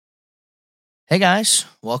Hey guys,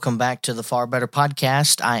 welcome back to the Far Better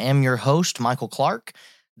Podcast. I am your host, Michael Clark.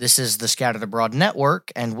 This is the Scattered Abroad Network,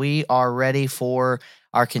 and we are ready for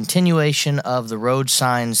our continuation of the Road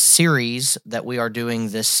Signs series that we are doing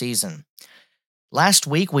this season. Last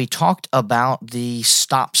week, we talked about the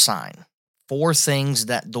stop sign, 4 things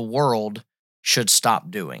that the world should stop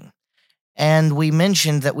doing. And we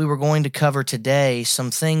mentioned that we were going to cover today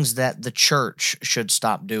some things that the church should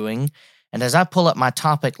stop doing. And as I pull up my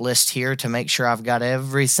topic list here to make sure I've got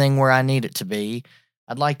everything where I need it to be,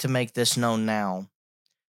 I'd like to make this known now.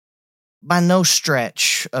 By no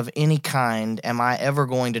stretch of any kind am I ever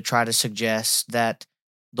going to try to suggest that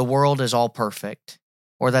the world is all perfect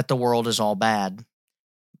or that the world is all bad.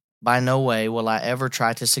 By no way will I ever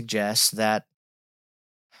try to suggest that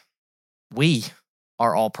we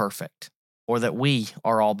are all perfect or that we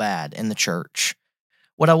are all bad in the church.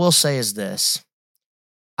 What I will say is this.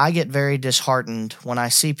 I get very disheartened when I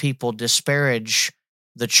see people disparage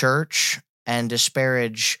the church and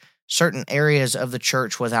disparage certain areas of the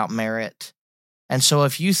church without merit. And so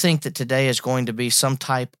if you think that today is going to be some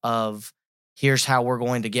type of, here's how we're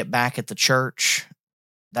going to get back at the church,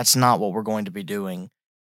 that's not what we're going to be doing.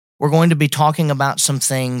 We're going to be talking about some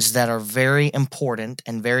things that are very important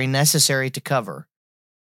and very necessary to cover.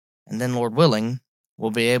 And then, Lord willing, we'll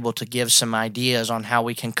be able to give some ideas on how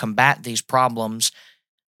we can combat these problems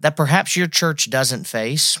that perhaps your church doesn't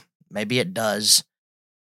face. Maybe it does.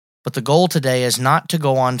 But the goal today is not to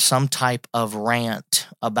go on some type of rant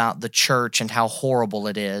about the church and how horrible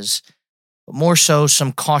it is, but more so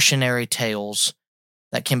some cautionary tales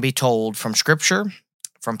that can be told from Scripture,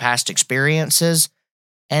 from past experiences,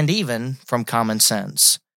 and even from common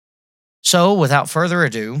sense. So, without further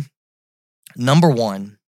ado, number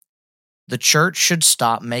 1, the church should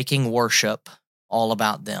stop making worship all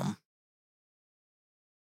about them.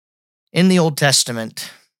 In the Old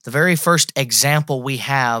Testament, the very first example we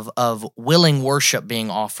have of willing worship being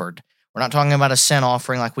offered, we're not talking about a sin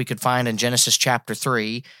offering like we could find in Genesis chapter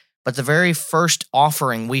 3, but the very first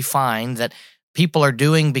offering we find that people are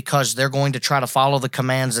doing because they're going to try to follow the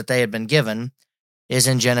commands that they had been given is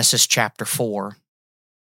in Genesis chapter 4.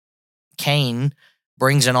 Cain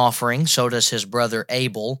brings an offering, so does his brother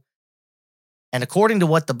Abel. And according to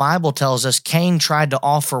what the Bible tells us, Cain tried to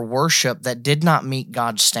offer worship that did not meet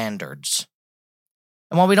God's standards.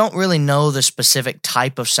 And while we don't really know the specific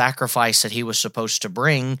type of sacrifice that he was supposed to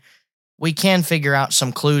bring, we can figure out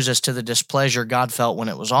some clues as to the displeasure God felt when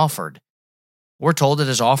it was offered. We're told that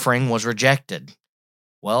his offering was rejected.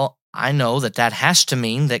 Well, I know that has to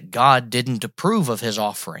mean that God didn't approve of his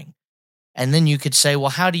offering. And then you could say,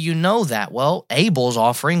 well, how do you know that? Well, Abel's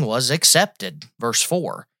offering was accepted, verse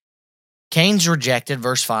 4. Cain's rejected,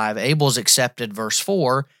 verse 5. Abel's accepted, verse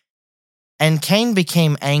 4. And Cain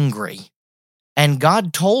became angry, and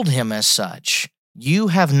God told him as such, you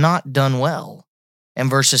have not done well, in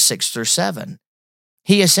verses 6 through 7.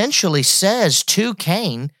 He essentially says to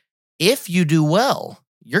Cain, if you do well,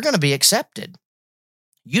 you're going to be accepted.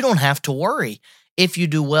 You don't have to worry. If you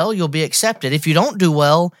do well, you'll be accepted. If you don't do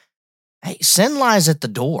well, hey, sin lies at the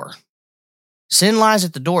door. Sin lies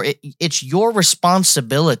at the door. It's your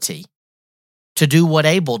responsibility to do what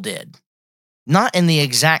Abel did. Not in the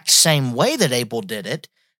exact same way that Abel did it.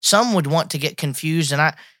 Some would want to get confused,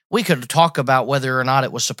 and we could talk about whether or not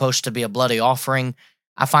it was supposed to be a bloody offering.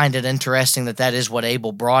 I find it interesting that is what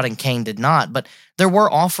Abel brought and Cain did not, but there were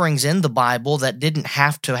offerings in the Bible that didn't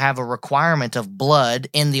have to have a requirement of blood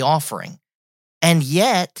in the offering. And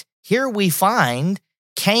yet, here we find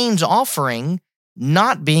Cain's offering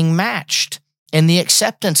not being matched in the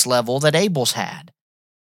acceptance level that Abel's had.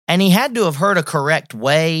 And he had to have heard a correct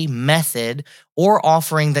way, method, or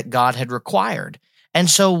offering that God had required. And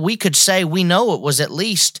so we could say we know it was at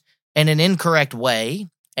least in an incorrect way,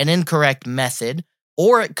 an incorrect method,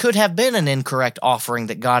 or it could have been an incorrect offering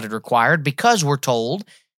that God had required, because we're told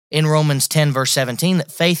in Romans 10, verse 17,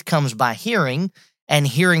 that faith comes by hearing, and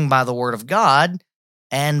hearing by the word of God,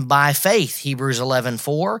 and by faith, Hebrews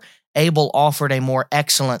 11:4, Abel offered a more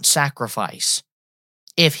excellent sacrifice.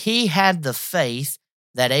 If he had the faith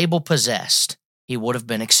that Abel possessed, he would have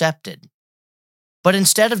been accepted. But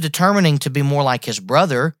instead of determining to be more like his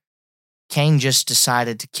brother, Cain just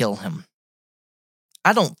decided to kill him.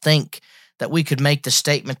 I don't think that we could make the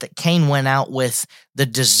statement that Cain went out with the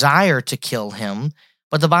desire to kill him,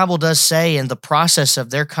 but the Bible does say in the process of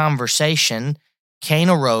their conversation, Cain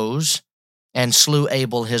arose and slew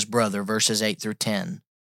Abel his brother, verses 8 through 10.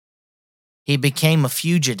 He became a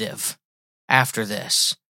fugitive after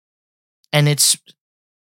this. And it's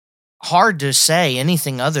hard to say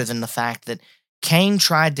anything other than the fact that Cain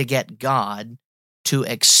tried to get God to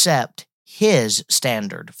accept his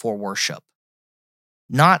standard for worship.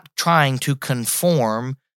 not trying to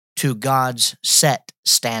conform to God's set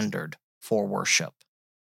standard for worship.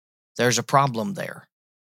 There's a problem there.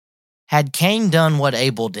 Had Cain done what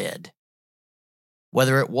Abel did,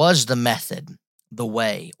 whether it was the method, the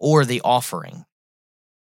way, or the offering,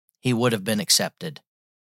 he would have been accepted.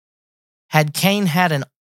 Had Cain had an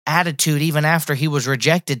attitude even after he was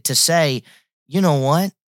rejected to say, you know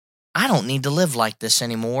what? I don't need to live like this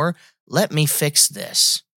anymore. Let me fix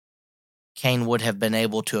this. Cain would have been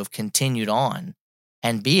able to have continued on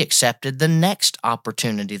and be accepted the next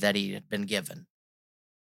opportunity that he had been given.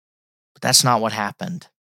 But that's not what happened.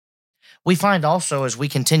 We find also, as we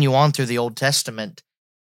continue on through the Old Testament,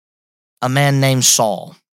 a man named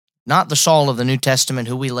Saul. Not the Saul of the New Testament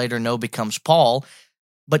who we later know becomes Paul,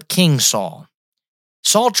 but King Saul.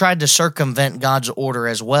 Saul tried to circumvent God's order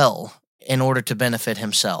as well in order to benefit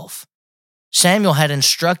himself. Samuel had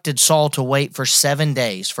instructed Saul to wait for 7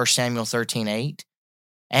 days, 1 Samuel 13:8.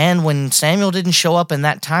 And when Samuel didn't show up in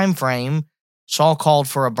that time frame, Saul called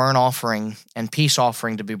for a burnt offering and peace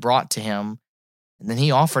offering to be brought to him, and then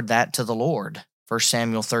he offered that to the Lord, 1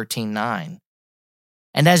 Samuel 13:9.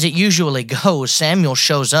 And as it usually goes, Samuel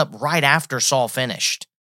shows up right after Saul finished,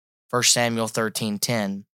 1 Samuel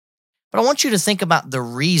 13:10. But I want you to think about the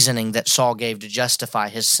reasoning that Saul gave to justify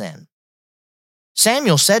his sin.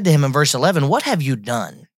 Samuel said to him in verse 11, "What have you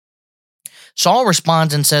done?" Saul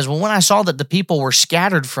responds and says, "Well, when I saw that the people were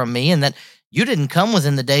scattered from me and that you didn't come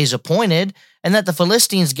within the days appointed and that the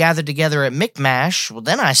Philistines gathered together at Michmash, well,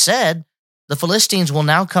 then I said, the Philistines will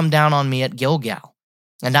now come down on me at Gilgal.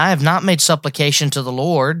 And I have not made supplication to the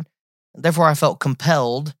Lord, therefore I felt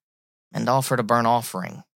compelled and offered a burnt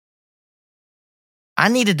offering." I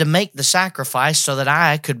needed to make the sacrifice so that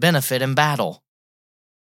I could benefit in battle.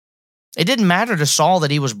 It didn't matter to Saul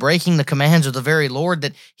that he was breaking the commands of the very Lord,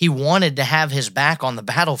 that he wanted to have his back on the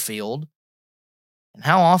battlefield. And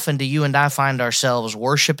how often do you and I find ourselves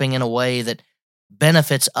worshiping in a way that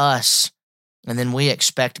benefits us, and then we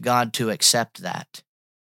expect God to accept that?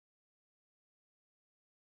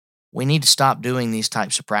 We need to stop doing these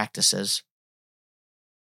types of practices.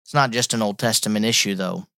 It's not just an Old Testament issue,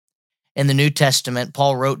 though. In the New Testament,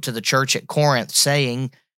 Paul wrote to the church at Corinth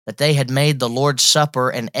saying that they had made the Lord's Supper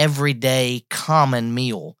an everyday common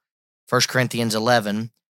meal. 1 Corinthians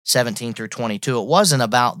 11:17-22. It wasn't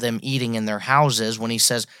about them eating in their houses when he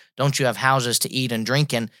says, don't you have houses to eat and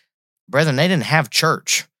drink in? Brethren, they didn't have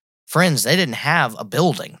church. Friends, they didn't have a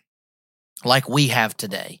building like we have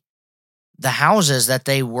today. The houses that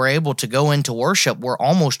they were able to go into worship were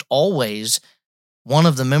almost always one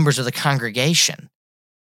of the members of the congregation,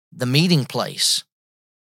 the meeting place.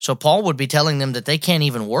 So Paul would be telling them that they can't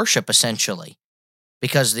even worship essentially,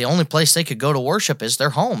 because the only place they could go to worship is their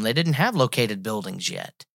home. They didn't have located buildings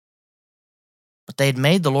yet. But they'd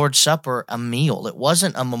made the Lord's Supper a meal. It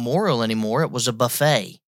wasn't a memorial anymore. It was a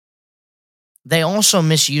buffet. They also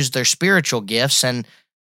misused their spiritual gifts, and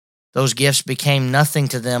those gifts became nothing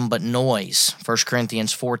to them but noise. 1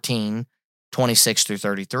 Corinthians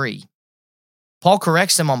 14:26-33. Paul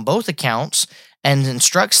corrects them on both accounts and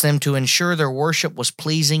instructs them to ensure their worship was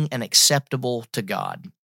pleasing and acceptable to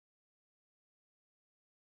God.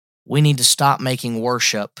 We need to stop making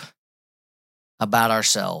worship about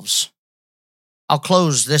ourselves. I'll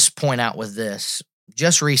close this point out with this.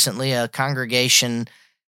 Just recently, a congregation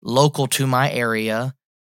local to my area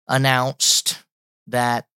announced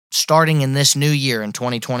that starting in this new year in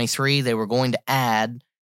 2023, they were going to add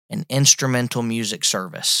an instrumental music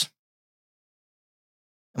service.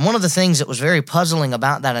 And one of the things that was very puzzling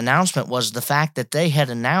about that announcement was the fact that they had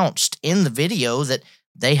announced in the video that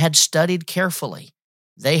they had studied carefully.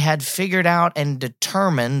 They had figured out and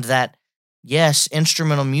determined that, yes,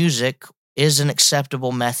 instrumental music is an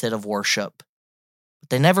acceptable method of worship. But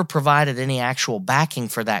they never provided any actual backing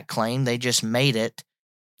for that claim. They just made it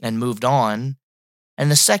and moved on. And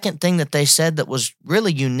the second thing that they said that was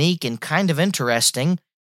really unique and kind of interesting,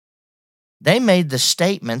 they made the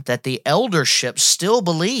statement that the eldership still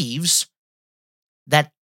believes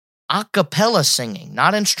that a cappella singing,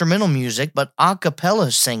 not instrumental music, but a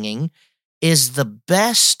cappella singing, is the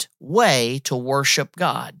best way to worship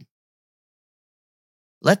God.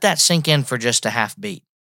 Let that sink in for just a half beat.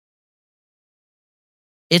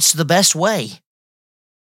 It's the best way.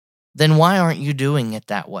 Then why aren't you doing it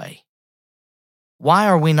that way? Why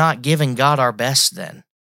are we not giving God our best then?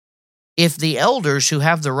 If the elders who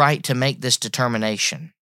have the right to make this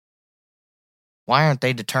determination, why aren't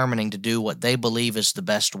they determining to do what they believe is the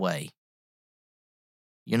best way?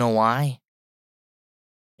 You know why?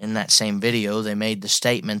 In that same video, they made the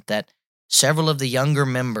statement that several of the younger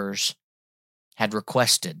members had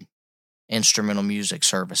requested instrumental music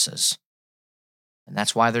services. and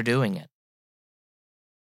that's why they're doing it.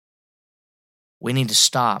 We need to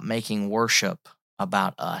stop making worship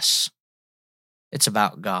about us. It's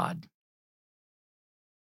about God.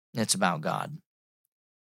 It's about God.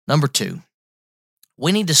 Number 2,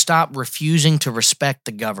 we need to stop refusing to respect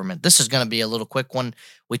the government. This is going to be a little quick one.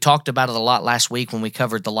 We talked about it a lot last week when we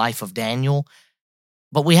covered the life of Daniel.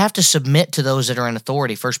 But we have to submit to those that are in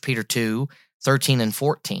authority, 1 Peter 2, 13 and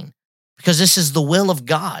 14, because this is the will of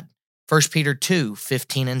God, 1 Peter 2,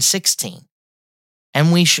 15 and 16.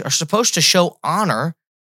 And we are supposed to show honor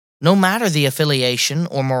no matter the affiliation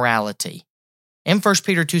or morality. In 1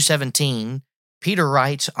 Peter 2:17, Peter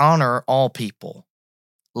writes, honor all people,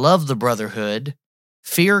 love the brotherhood,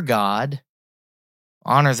 fear God,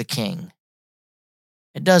 honor the king.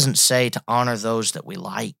 It doesn't say to honor those that we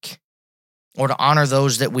like, or to honor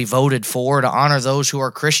those that we voted for, to honor those who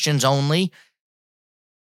are Christians only.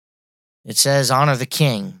 It says honor the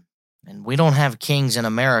king. And we don't have kings in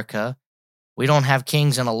America. We don't have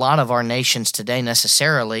kings in a lot of our nations today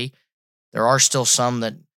necessarily. There are still some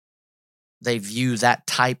that they view that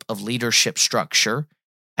type of leadership structure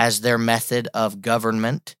as their method of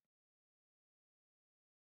government.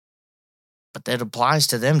 But that applies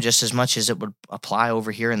to them just as much as it would apply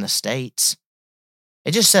over here in the States.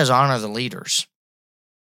 It just says honor the leaders.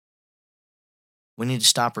 We need to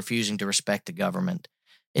stop refusing to respect the government.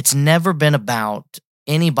 It's never been about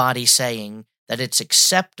anybody saying that it's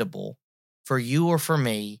acceptable for you or for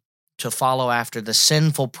me to follow after the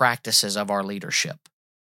sinful practices of our leadership.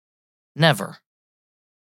 Never.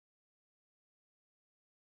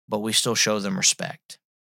 But we still show them respect.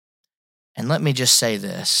 And let me just say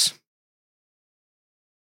this.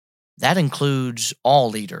 That includes all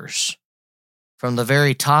leaders, from the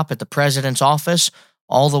very top at the president's office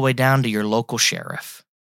all the way down to your local sheriff.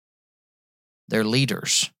 They're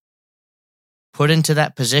leaders put into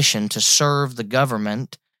that position to serve the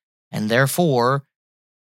government, and therefore,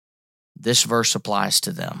 this verse applies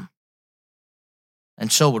to them.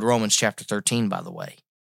 And so would Romans chapter 13, by the way.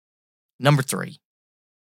 Number 3,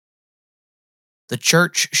 the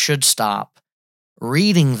church should stop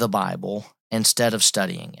reading the Bible instead of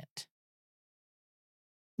studying it.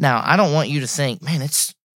 Now, I don't want you to think, man,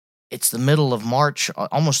 it's the middle of March,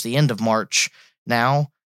 almost the end of March now.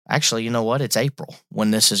 Actually, you know what? It's April when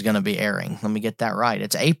this is going to be airing. Let me get that right.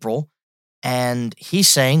 It's April, and he's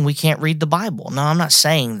saying we can't read the Bible. No, I'm not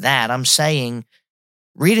saying that. I'm saying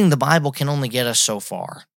reading the Bible can only get us so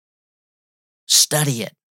far. Study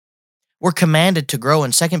it. We're commanded to grow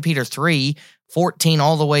in 2 Peter 3, 14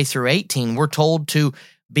 all the way through 18. We're told to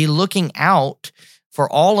be looking out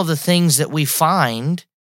for all of the things that we find,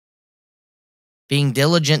 being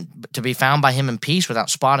diligent to be found by him in peace, without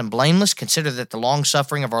spot and blameless. Consider that the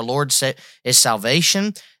long-suffering of our Lord is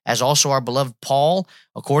salvation, as also our beloved Paul,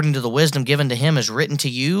 according to the wisdom given to him, is written to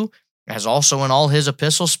you, as also in all his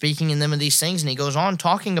epistles, speaking in them of these things. And he goes on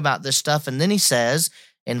talking about this stuff, and then he says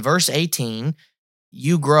in verse 18,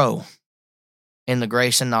 you grow in the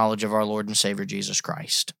grace and knowledge of our Lord and Savior Jesus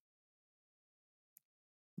Christ.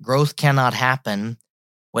 Growth cannot happen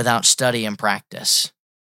without study and practice.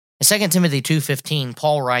 In 2 Timothy 2:15,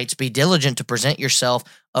 Paul writes, be diligent to present yourself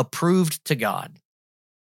approved to God.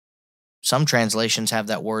 Some translations have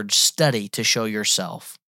that word study to show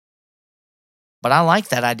yourself. But I like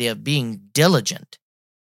that idea of being diligent.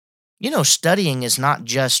 You know, studying is not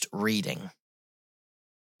just reading.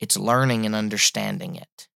 It's learning and understanding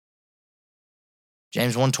it.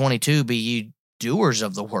 James 1:22, be ye doers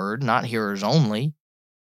of the word, not hearers only.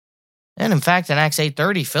 And in fact, in Acts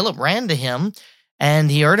 8:30, Philip ran to him,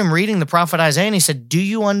 and he heard him reading the prophet Isaiah, and he said, do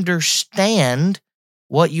you understand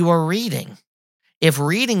what you are reading? If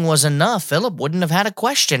reading was enough, Philip wouldn't have had a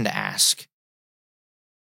question to ask.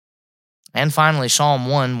 And finally, Psalm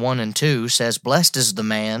 1:1 and 2 says, blessed is the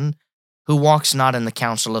man who walks not in the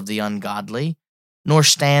counsel of the ungodly, nor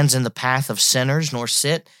stands in the path of sinners, nor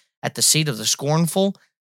sit at the seat of the scornful,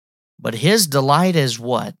 but his delight is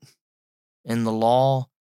what? In the law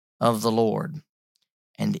of the Lord.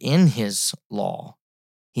 And in his law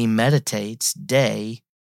he meditates day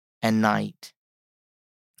and night.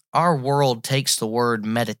 Our world takes the word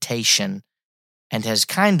meditation and has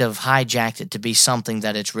kind of hijacked it to be something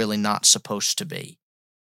that it's really not supposed to be.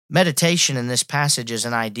 Meditation in this passage is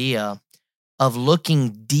an idea of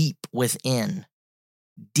looking deep within.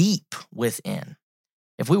 Deep within.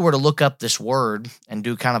 If we were to look up this word and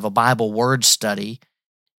do kind of a Bible word study,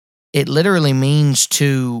 it literally means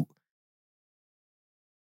to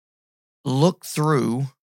look through,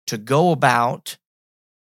 to go about,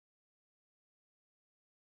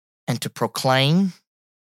 and to proclaim,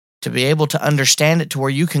 to be able to understand it to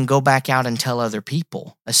where you can go back out and tell other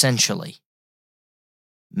people, essentially.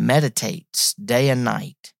 meditates day and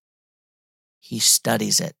night. He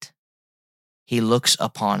studies it. He looks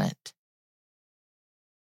upon it.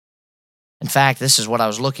 In fact, this is what I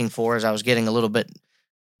was looking for as I was getting a little bit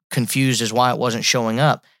confused as why it wasn't showing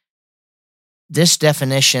up. This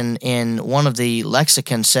definition in one of the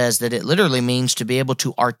lexicons says that it literally means to be able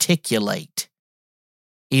to articulate,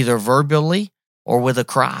 either verbally or with a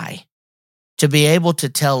cry, to be able to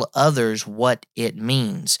tell others what it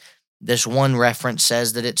means. This one reference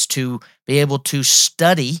says that it's to be able to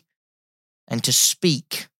study and to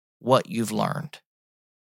speak what you've learned.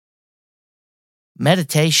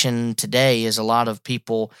 Meditation today is a lot of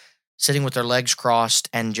people sitting with their legs crossed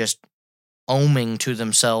and just oming to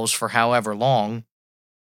themselves for however long.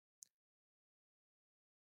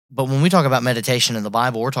 But when we talk about meditation in the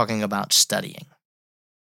Bible, we're talking about studying.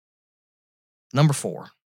 Number 4,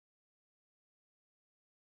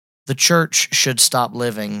 the church should stop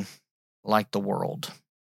living like the world.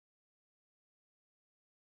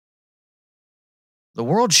 The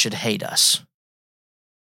world should hate us.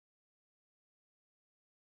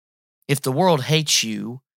 If the world hates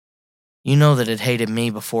you, you know that it hated me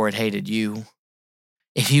before it hated you.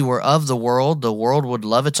 If you were of the world would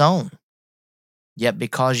love its own. Yet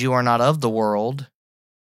because you are not of the world,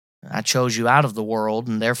 I chose you out of the world,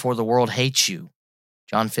 and therefore the world hates you.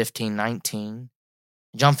 John 15:19.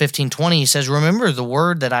 John 15:20, he says, remember the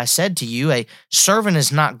word that I said to you, a servant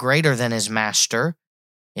is not greater than his master.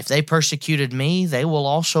 If they persecuted me, they will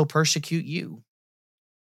also persecute you.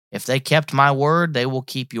 If they kept my word, they will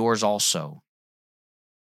keep yours also.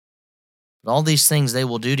 But all these things they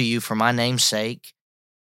will do to you for my name's sake,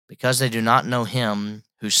 because they do not know him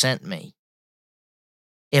who sent me.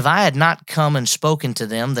 If I had not come and spoken to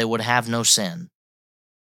them, they would have no sin.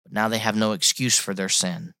 But now they have no excuse for their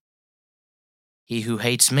sin. He who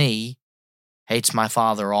hates me hates my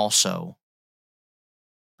Father also.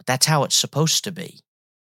 But that's how it's supposed to be.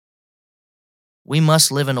 We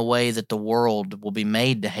must live in a way that the world will be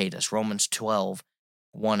made to hate us. Romans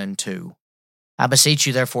 12:1 and 2. I beseech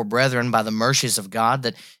you, therefore, brethren, by the mercies of God,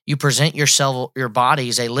 that you present your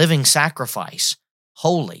bodies a living sacrifice,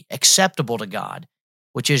 holy, acceptable to God,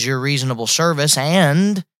 which is your reasonable service,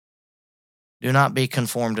 and do not be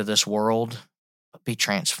conformed to this world, but be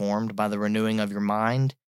transformed by the renewing of your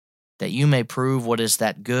mind, that you may prove what is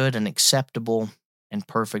that good and acceptable and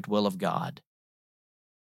perfect will of God.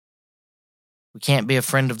 We can't be a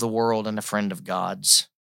friend of the world and a friend of God's.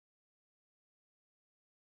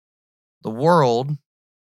 The world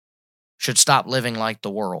should stop living like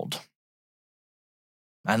the world.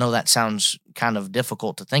 I know that sounds kind of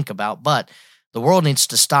difficult to think about, but the world needs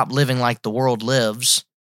to stop living like the world lives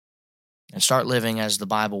and start living as the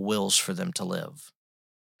Bible wills for them to live.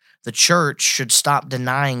 The church should stop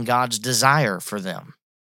denying God's desire for them.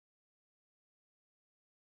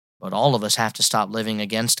 But all of us have to stop living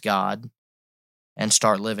against God and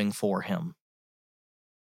start living for Him.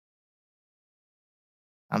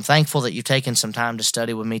 I'm thankful that you've taken some time to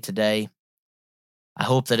study with me today. I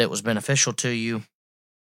hope that it was beneficial to you.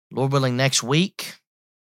 Lord willing, next week,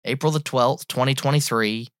 April the 12th,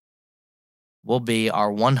 2023, will be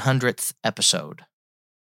our 100th episode.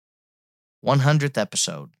 100th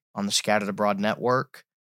episode on the Scattered Abroad Network.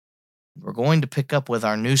 We're going to pick up with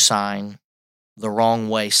our new sign, the Wrong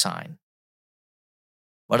Way sign.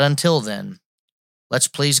 But until then, let's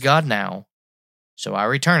please God now, so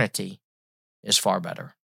our eternity is far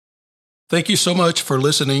better. Thank you so much for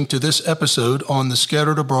listening to this episode on the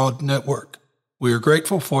Scattered Abroad Network. We are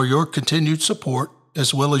grateful for your continued support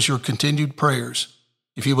as well as your continued prayers.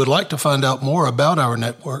 If you would like to find out more about our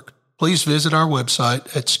network, please visit our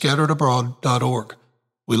website at scatteredabroad.org.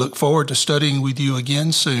 We look forward to studying with you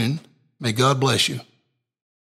again soon. May God bless you.